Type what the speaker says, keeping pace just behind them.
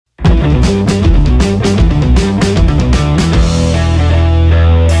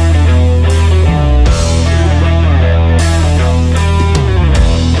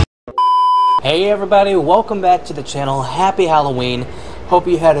everybody, welcome back to the channel. Happy Halloween. Hope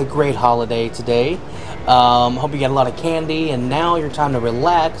you had a great holiday today. Hope you got a lot of candy, and now your time to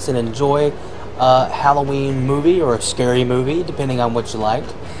relax and enjoy a Halloween movie or a scary movie, depending on what you like.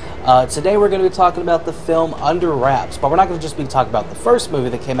 Today we're going to be talking about the film Under Wraps, but we're not going to just be talking about the first movie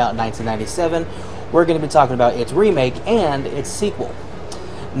that came out in 1997. We're going to be talking about its remake and its sequel.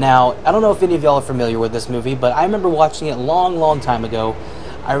 Now, I don't know if any of y'all are familiar with this movie, but I remember watching it long time ago.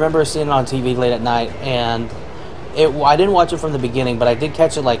 I remember seeing it on TV late at night, and I didn't watch it from the beginning, but I did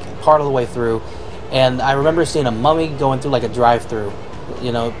catch it like part of the way through, and I remember seeing a mummy going through like a drive-through,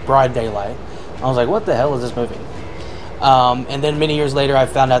 you know, broad daylight. I was like, what the hell is this movie? And then many years later, I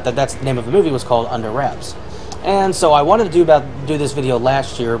found out that that's the name of the movie was called Under Wraps. And so I wanted to do this video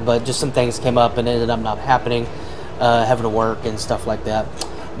last year, but just some things came up and it ended up not happening, having to work and stuff like that.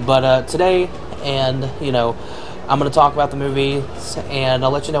 But today, and you know, I'm going to talk about the movie, and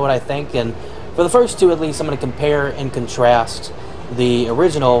I'll let you know what I think. And for the first two, at least, I'm going to compare and contrast the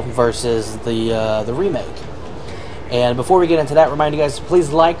original versus the remake. And before we get into that, remind you guys to please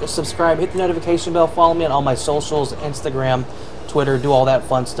like, subscribe, hit the notification bell, follow me on all my socials, Instagram, Twitter, do all that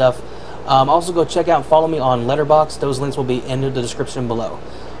fun stuff. Also go check out and follow me on Letterboxd. Those links will be in the description below.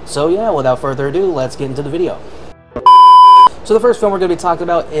 So yeah, without further ado, let's get into the video. So the first film we're going to be talking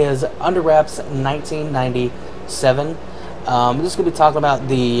about is Under Wraps 1997. I'm just going to be talking about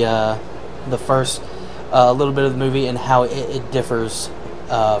the first little bit of the movie and how it differs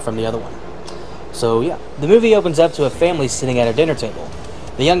from the other one. So yeah, the movie opens up to a family sitting at a dinner table.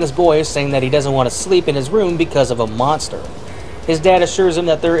 The youngest boy is saying that he doesn't want to sleep in his room because of a monster. His dad assures him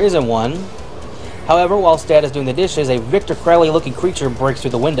that there isn't one. However, whilst Dad is doing the dishes, a Victor Crowley-looking creature breaks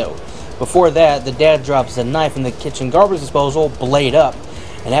through the window. Before that, the dad drops a knife in the kitchen garbage disposal, blade up.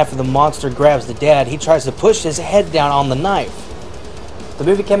 And after the monster grabs the dad, he tries to push his head down on the knife. The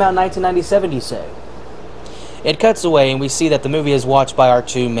movie came out in 1997, you say? It cuts away and we see that the movie is watched by our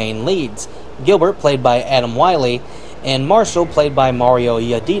two main leads. Gilbert, played by Adam Wiley, and Marshall, played by Mario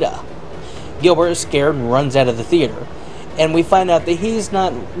Yadida. Gilbert is scared and runs out of the theater. And we find out that he's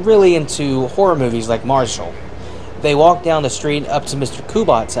not really into horror movies like Marshall. They walk down the street up to Mr.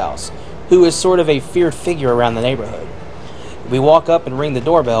 Kubat's house, who is sort of a feared figure around the neighborhood. We walk up and ring the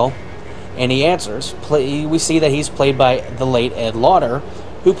doorbell, and he answers. We see that he's played by the late Ed Lauder,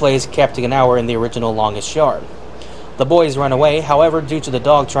 who plays Captain Gower in the original Longest Yard. The boys run away, however, due to the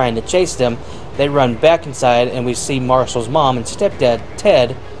dog trying to chase them, they run back inside, and we see Marshall's mom and stepdad,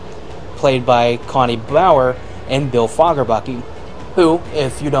 Ted, played by Connie Bauer and Bill Fagerbakke, who,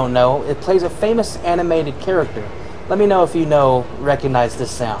 if you don't know, it plays a famous animated character. Let me know if you recognize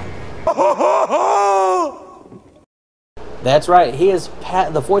this sound. That's right, he is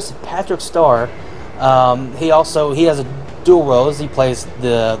the voice of Patrick Starr. He has a dual roles. He plays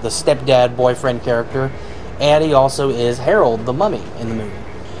the stepdad boyfriend character, and he also is Harold the mummy in the movie.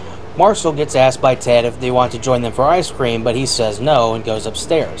 Marshall gets asked by Ted if they want to join them for ice cream, but he says no and goes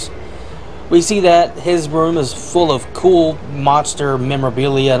upstairs. We see that his room is full of cool monster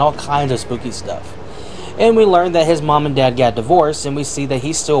memorabilia and all kinds of spooky stuff. And we learn that his mom and dad got divorced, and we see that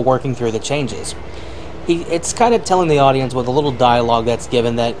he's still working through the changes. It's kind of telling the audience with a little dialogue that's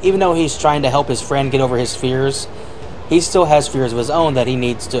given that even though he's trying to help his friend get over his fears, he still has fears of his own that he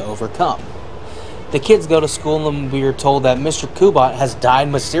needs to overcome. The kids go to school, and we are told that Mr. Kubat has died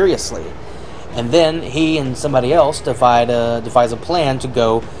mysteriously. And then he and somebody else devise a plan to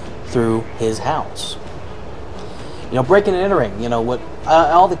go through his house. You know, breaking and entering, you know, what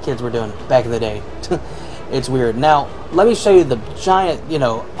all the kids were doing back in the day. It's weird. Now, let me show you the giant, you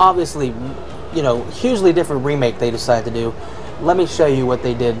know, obviously, you know, hugely different remake they decided to do. Let me show you what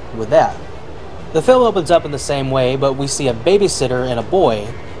they did with that. The film opens up in the same way, but we see a babysitter and a boy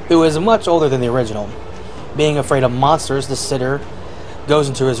who is much older than the original. Being afraid of monsters, the sitter goes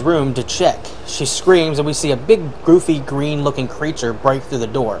into his room to check. She screams, and we see a big, goofy, green-looking creature break through the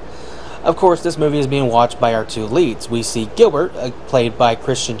door. Of course, this movie is being watched by our two leads. We see Gilbert, played by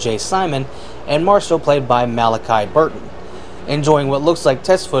Christian J. Simon, and Marshall, played by Malachi Burton, enjoying what looks like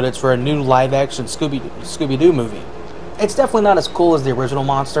test footage for a new live-action Scooby-Doo movie. It's definitely not as cool as the original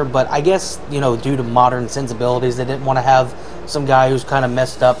monster, but I guess, you know, due to modern sensibilities, they didn't want to have some guy who's kind of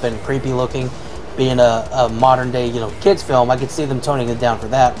messed up and creepy-looking being a modern-day, you know, kids film. I could see them toning it down for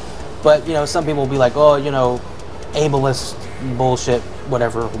that. But, you know, some people will be like, oh, you know, ableist bullshit,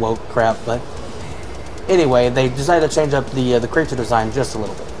 whatever, woke crap. But anyway, they decided to change up the creature design just a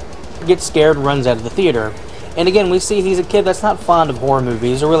little bit. Gets scared, runs out of the theater. And again, we see he's a kid that's not fond of horror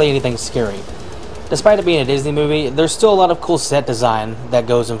movies or really anything scary. Despite it being a Disney movie, there's still a lot of cool set design that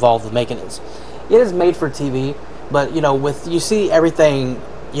goes involved with making it. It is made for TV, but you know, you see everything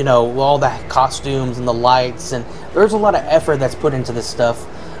you know, all the costumes and the lights, and there's a lot of effort that's put into this stuff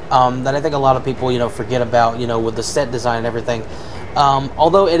that I think a lot of people, you know, forget about, you know, with the set design and everything.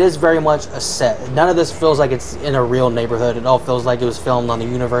 Although it is very much a set. None of this feels like it's in a real neighborhood. It all feels like it was filmed on the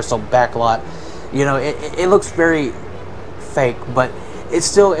Universal backlot. You know, it looks very fake, but it's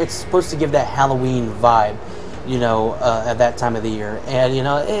supposed to give that Halloween vibe, you know, at that time of the year. And, you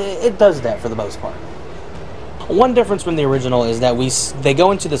know, it does that for the most part. One difference from the original is that they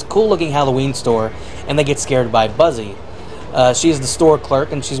go into this cool-looking Halloween store, and they get scared by Buzzy. She's the store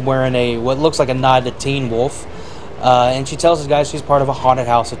clerk, and she's wearing what looks like a nod to Teen Wolf. And she tells us guys she's part of a haunted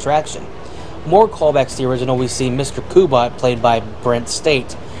house attraction. More callbacks to the original, we see Mr. Kubot, played by Brent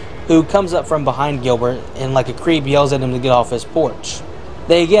State, who comes up from behind Gilbert and like a creep yells at him to get off his porch.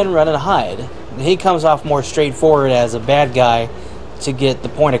 They again run and hide. He comes off more straightforward as a bad guy to get the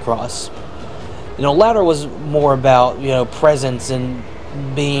point across. You know, latter was more about, you know, presence and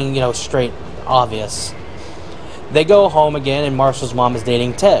being, you know, straight obvious. They go home again, and Marshall's mom is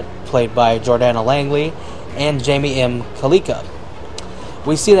dating Ted, played by Jordana Langley and Jamie M. Kalika.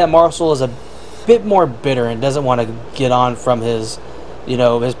 We see that Marshall is a bit more bitter and doesn't want to get on from his, you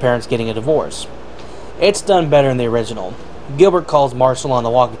know, his parents getting a divorce. It's done better in the original. Gilbert calls Marshall on the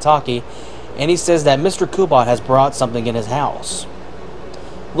walkie-talkie, and he says that Mr. Kubot has brought something in his house.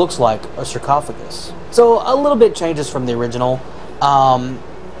 Looks like a sarcophagus. So a little bit changes from the original. The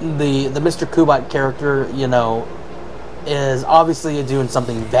Mr. Kubot character, you know, is obviously doing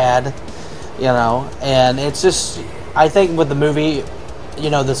something bad, you know, and it's just, I think with the movie, you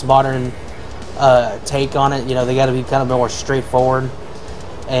know, this modern take on it, you know, they got to be kind of more straightforward,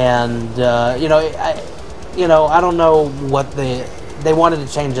 and you know, I don't know what they wanted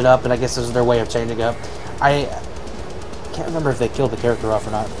to change it up, and I guess this is their way of changing it up. I can't remember if they killed the character off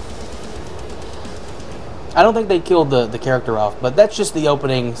or not. I don't think they killed the character off, but that's just the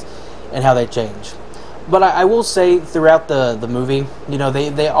openings and how they change. But I will say throughout the movie, you know,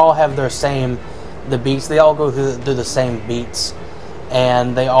 they all have the beats. They all go through the same beats,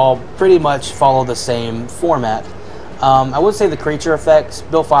 and they all pretty much follow the same format. I would say the creature effects,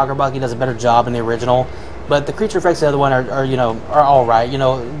 Bill Fagerbucky does a better job in the original, but the creature effects in the other one are you know, are all right. You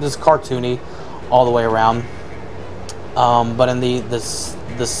know, this cartoony all the way around. But in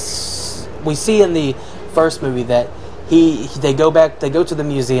we see in the first movie that they go to the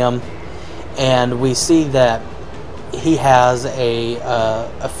museum, and we see that he has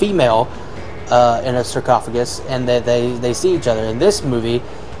a female in a sarcophagus, and that they see each other. In this movie,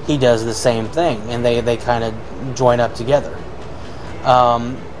 he does the same thing, and they kind of join up together.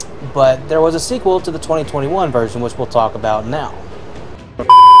 But there was a sequel to the 2021 version, which we'll talk about now.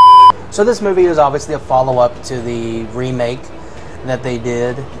 So this movie is obviously a follow-up to the remake that they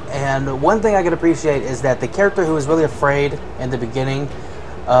did, and one thing I can appreciate is that the character who was really afraid in the beginning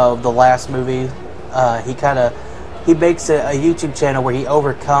of the last movie, he makes a YouTube channel where he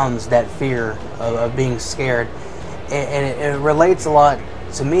overcomes that fear of being scared, and it relates a lot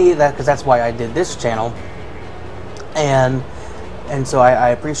to me, because that's why I did this channel, and so I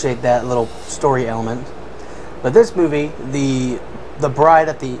appreciate that little story element. But this movie, the bride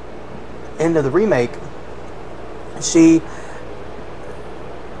at the end of the remake,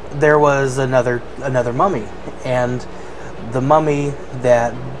 there was another mummy, and the mummy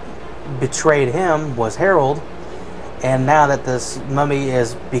that betrayed him was Harold. And now that this mummy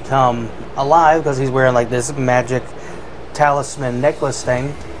has become alive, because he's wearing like this magic talisman necklace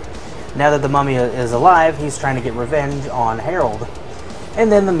thing, now that the mummy is alive, he's trying to get revenge on Harold.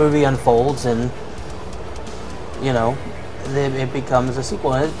 And then the movie unfolds, and you know, it becomes a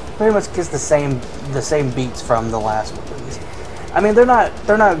sequel, and it pretty much gets the same beats from the last movies. I mean, they're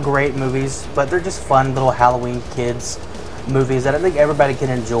not great movies, but they're just fun little Halloween kids movies that I think everybody can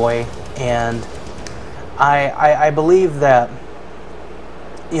enjoy. And I believe that,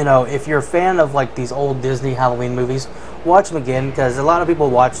 you know, if you're a fan of like these old Disney Halloween movies, watch them again, because a lot of people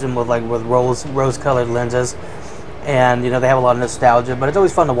watch them with rose-colored lenses, and you know, they have a lot of nostalgia. But it's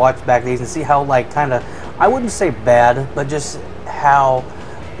always fun to watch back these and see how, like, kind of, I wouldn't say bad, but just how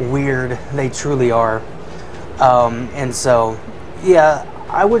weird they truly are. And so, yeah,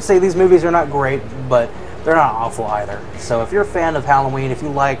 I would say these movies are not great, but they're not awful either. So if you're a fan of Halloween, if you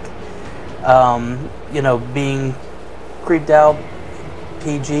like, you know, being creeped out,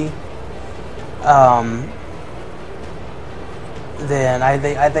 PG, then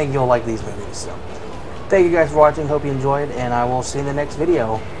I think you'll like these movies. So thank you guys for watching. Hope you enjoyed, and I will see you in the next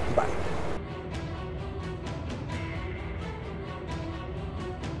video.